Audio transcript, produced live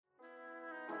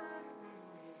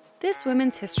This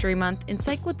Women's History Month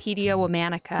Encyclopedia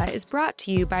Womanica is brought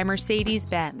to you by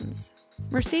Mercedes-Benz.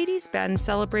 Mercedes-Benz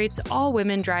celebrates all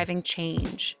women driving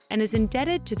change and is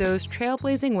indebted to those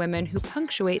trailblazing women who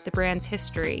punctuate the brand's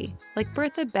history, like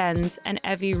Bertha Benz and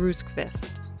Evie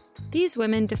Roskvist. These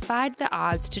women defied the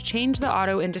odds to change the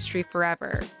auto industry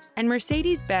forever, and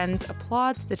Mercedes-Benz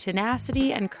applauds the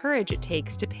tenacity and courage it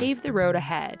takes to pave the road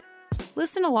ahead.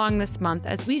 Listen along this month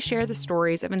as we share the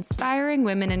stories of inspiring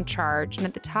women in charge and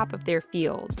at the top of their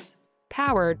fields.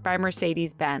 Powered by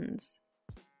Mercedes-Benz.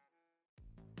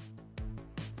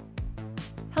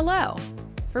 Hello.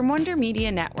 From Wonder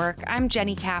Media Network, I'm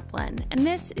Jenny Kaplan, and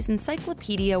this is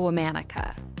Encyclopedia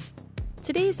Womanica.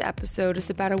 Today's episode is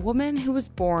about a woman who was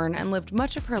born and lived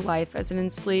much of her life as an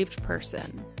enslaved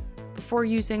person, before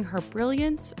using her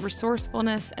brilliance,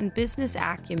 resourcefulness, and business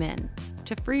acumen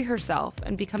to free herself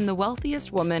and become the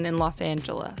wealthiest woman in Los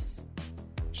Angeles.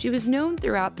 She was known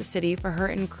throughout the city for her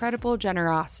incredible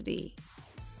generosity.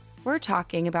 We're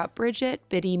talking about Bridget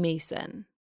Biddy Mason.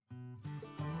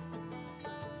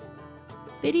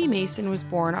 Biddy Mason was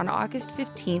born on August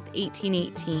 15,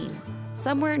 1818,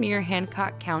 somewhere near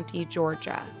Hancock County,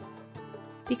 Georgia.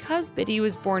 Because Biddy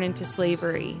was born into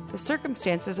slavery, the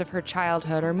circumstances of her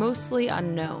childhood are mostly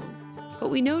unknown, but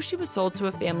we know she was sold to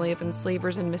a family of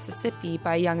enslavers in Mississippi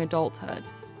by young adulthood.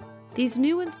 These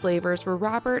new enslavers were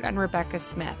Robert and Rebecca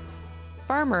Smith,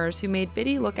 farmers who made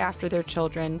Biddy look after their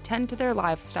children, tend to their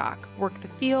livestock, work the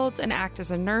fields, and act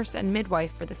as a nurse and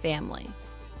midwife for the family.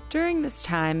 During this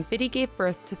time, Biddy gave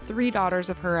birth to 3 daughters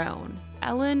of her own,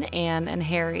 Ellen, Anne, and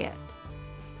Harriet.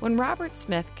 When Robert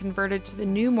Smith converted to the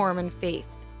new Mormon faith,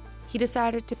 he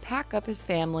decided to pack up his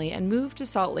family and move to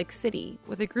Salt Lake City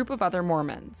with a group of other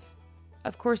Mormons.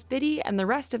 Of course, Biddy and the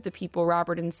rest of the people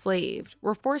Robert enslaved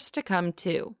were forced to come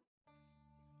too.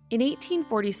 In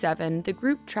 1847, the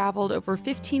group traveled over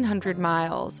 1,500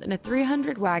 miles in a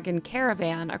 300-wagon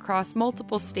caravan across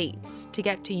multiple states to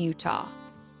get to Utah.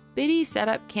 Biddy set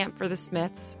up camp for the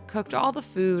Smiths, cooked all the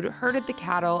food, herded the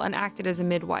cattle, and acted as a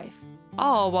midwife,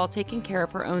 all while taking care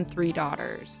of her own 3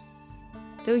 daughters.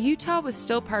 Though Utah was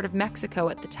still part of Mexico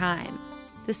at the time,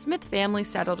 the Smith family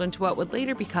settled into what would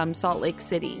later become Salt Lake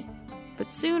City.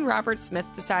 But soon Robert Smith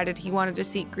decided he wanted to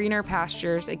seek greener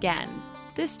pastures again,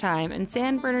 this time in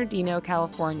San Bernardino,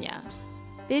 California.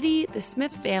 Biddy, the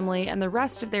Smith family, and the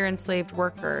rest of their enslaved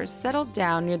workers settled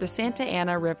down near the Santa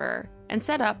Ana River and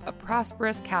set up a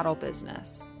prosperous cattle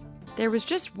business. There was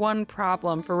just one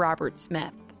problem for Robert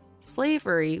Smith.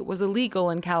 Slavery was illegal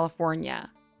in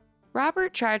California.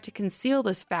 Robert tried to conceal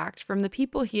this fact from the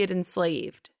people he had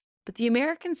enslaved, but the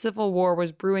American Civil War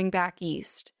was brewing back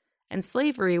east, and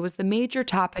slavery was the major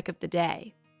topic of the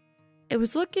day. It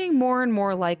was looking more and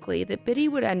more likely that Biddy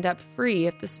would end up free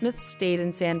if the Smiths stayed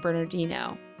in San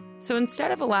Bernardino. So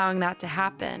instead of allowing that to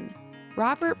happen,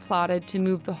 Robert plotted to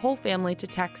move the whole family to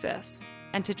Texas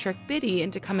and to trick Biddy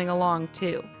into coming along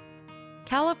too.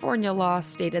 California law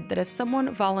stated that if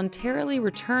someone voluntarily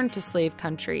returned to slave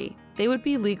country, they would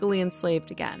be legally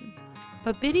enslaved again.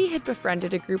 But Biddy had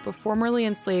befriended a group of formerly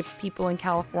enslaved people in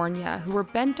California who were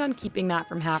bent on keeping that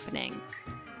from happening.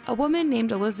 A woman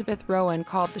named Elizabeth Rowan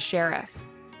called the sheriff,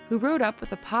 who rode up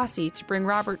with a posse to bring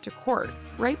Robert to court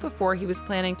right before he was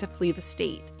planning to flee the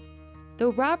state.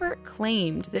 Though Robert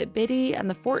claimed that Biddy and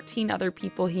the 14 other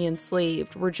people he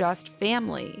enslaved were just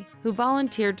family who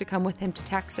volunteered to come with him to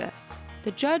Texas,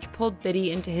 the judge pulled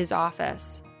Biddy into his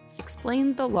office,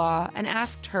 explained the law, and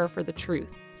asked her for the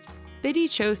truth. Biddy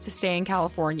chose to stay in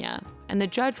California, and the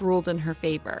judge ruled in her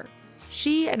favor.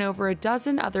 She and over a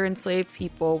dozen other enslaved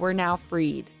people were now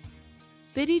freed.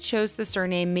 Biddy chose the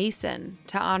surname Mason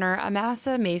to honor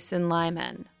Amasa Mason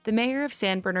Lyman, the mayor of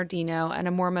San Bernardino and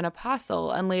a Mormon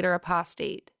apostle and later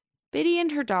apostate. Biddy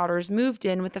and her daughters moved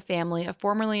in with a family of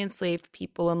formerly enslaved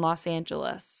people in Los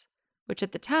Angeles, which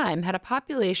at the time had a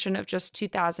population of just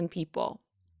 2,000 people.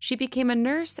 She became a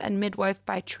nurse and midwife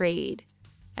by trade,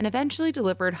 and eventually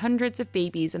delivered hundreds of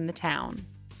babies in the town.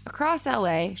 Across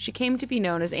LA, she came to be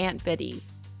known as Aunt Biddy.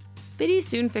 Biddy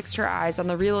soon fixed her eyes on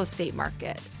the real estate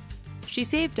market. She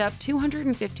saved up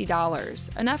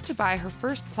 $250, enough to buy her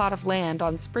first plot of land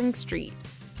on Spring Street,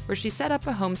 where she set up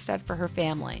a homestead for her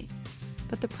family.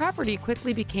 But the property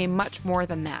quickly became much more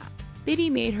than that. Biddy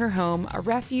made her home a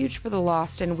refuge for the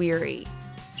lost and weary.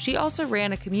 She also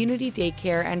ran a community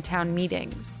daycare and town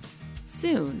meetings.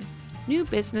 Soon, new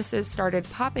businesses started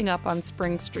popping up on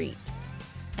Spring Street,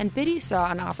 and Biddy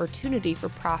saw an opportunity for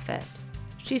profit.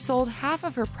 She sold half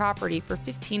of her property for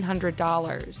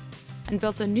 $1,500 and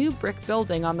built a new brick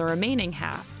building on the remaining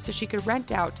half so she could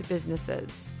rent out to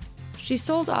businesses. She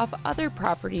sold off other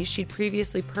properties she'd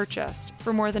previously purchased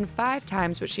for more than 5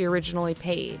 times what she originally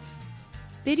paid.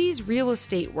 Biddy's real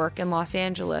estate work in Los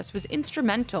Angeles was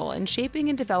instrumental in shaping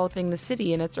and developing the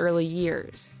city in its early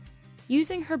years.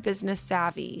 Using her business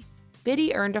savvy,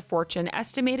 Biddy earned a fortune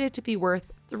estimated to be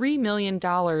worth $3 million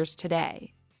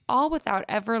today, all without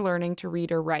ever learning to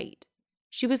read or write.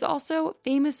 She was also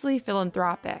famously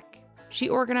philanthropic. She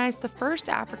organized the first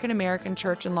African American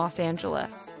church in Los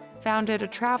Angeles, founded a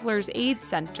traveler's aid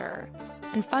center,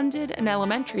 and funded an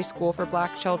elementary school for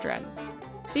Black children.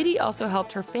 Biddy also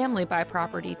helped her family buy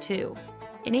property too.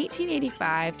 In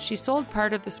 1885, she sold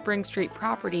part of the Spring Street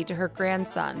property to her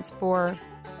grandsons for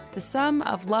the sum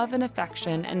of love and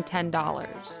affection and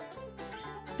 $10.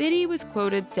 Biddy was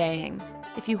quoted saying,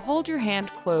 "If you hold your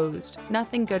hand closed,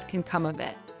 nothing good can come of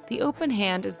it. The open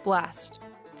hand is blessed,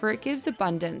 for it gives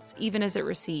abundance even as it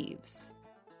receives."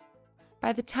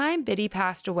 By the time Biddy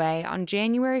passed away on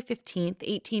January 15,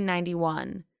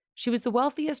 1891, she was the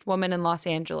wealthiest woman in Los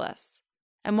Angeles,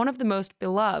 and one of the most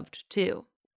beloved, too.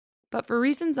 But for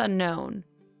reasons unknown,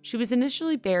 she was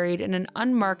initially buried in an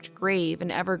unmarked grave in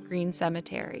Evergreen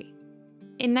Cemetery.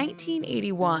 In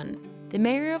 1981, the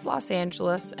mayor of Los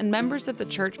Angeles and members of the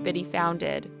church Biddy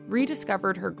founded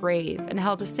rediscovered her grave and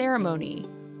held a ceremony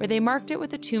where they marked it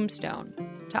with a tombstone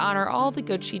to honor all the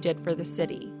good she did for the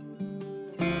city.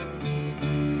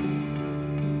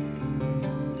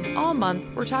 All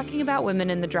month, we're talking about women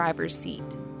in the driver's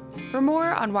seat. For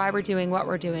more on why we're doing what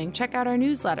we're doing, check out our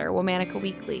newsletter, Womanica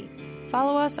Weekly.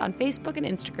 Follow us on Facebook and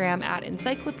Instagram at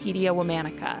Encyclopedia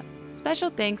Womanica. Special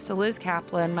thanks to Liz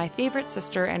Kaplan, my favorite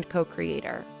sister and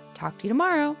co-creator. Talk to you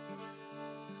tomorrow.